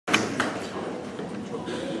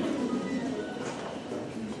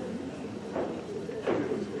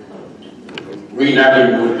reason I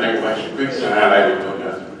didn't know anything about street sign, I didn't know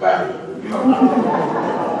nothing about it.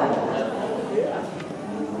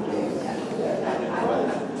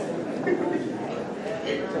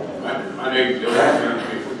 My name is Joe. I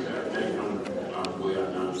think I'm well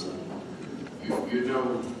known. You know,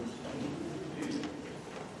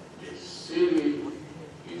 the city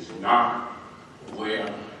is not where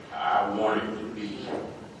I want it to be.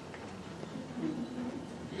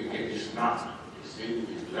 It's not. The city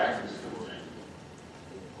is lacking something.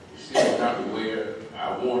 The city is not where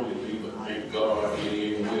I want it to be, but thank God it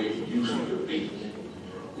is where it used to be.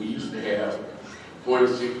 We used to have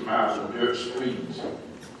 46 miles of dirt streets.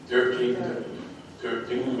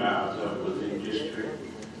 13 miles of it was in District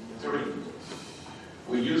 3.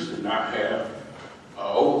 We used to not have an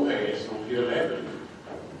overpass on Hill Avenue.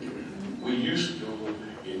 We used to,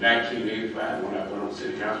 in 1985, when I went on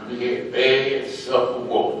city council, we had bad sulfur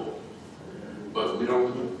water. But we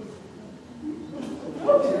don't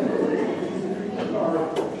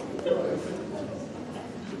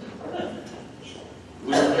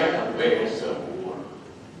have bad sulfur water.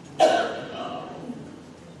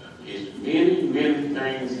 Many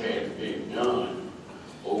things have been done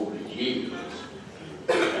over the years.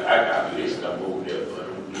 And I got this stuff over there, but I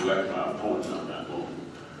don't do like my opponent. I'm not going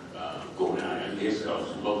to go down and this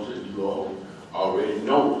because most of you all already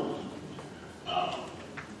know.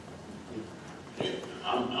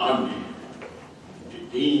 I'm the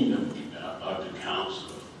dean of the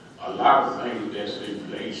council. A lot of things that's in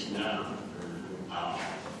place now,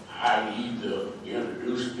 I either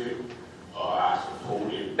introduced it or I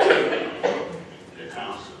supported the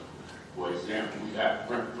council. For example, we got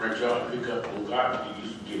French yard pickup on garbage, they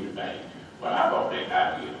used to give it back. But I bought that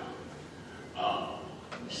idea.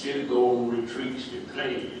 The city go on retreats to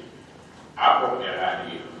plan. I brought that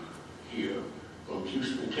idea here from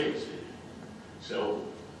Houston, Texas. So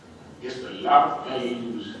it's a lot of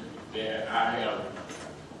things that I have,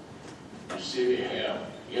 the city have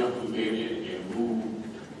implemented and moved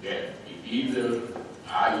that either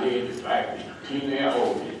I led the fight to clean their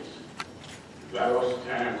ordinance. Valdosta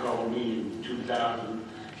time called me in 2000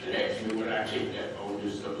 and asked me would I take that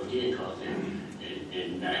ordinance up again because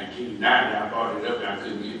in 1990 I brought it up and I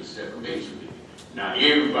couldn't get the second base with it. Now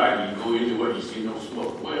everybody, you go anywhere, you see no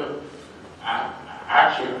smoke. Well, I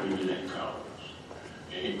championed that cause.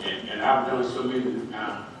 And I've done so many,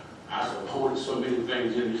 I supported so many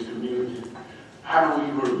things in this community. I don't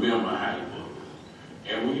even remember how it was.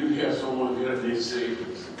 And when you hear someone get up there and say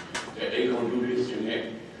that they're going to do this and that,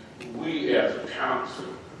 we as a council,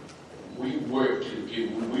 we work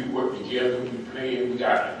together, we plan, we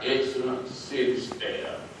got an excellent city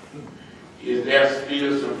staff. Is there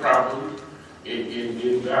still some problems in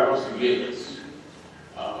Valdosta? Yes.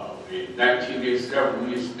 In 1987,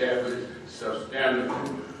 we established substandard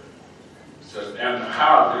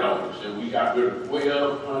housing orders, and we got rid of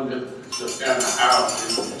 1,200 substandard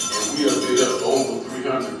housing, and we have built over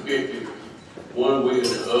 350 one way or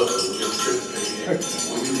the other. Just that.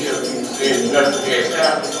 When you hear people saying nothing has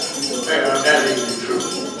happened, that ain't the truth.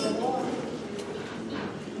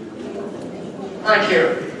 Thank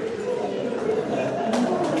you.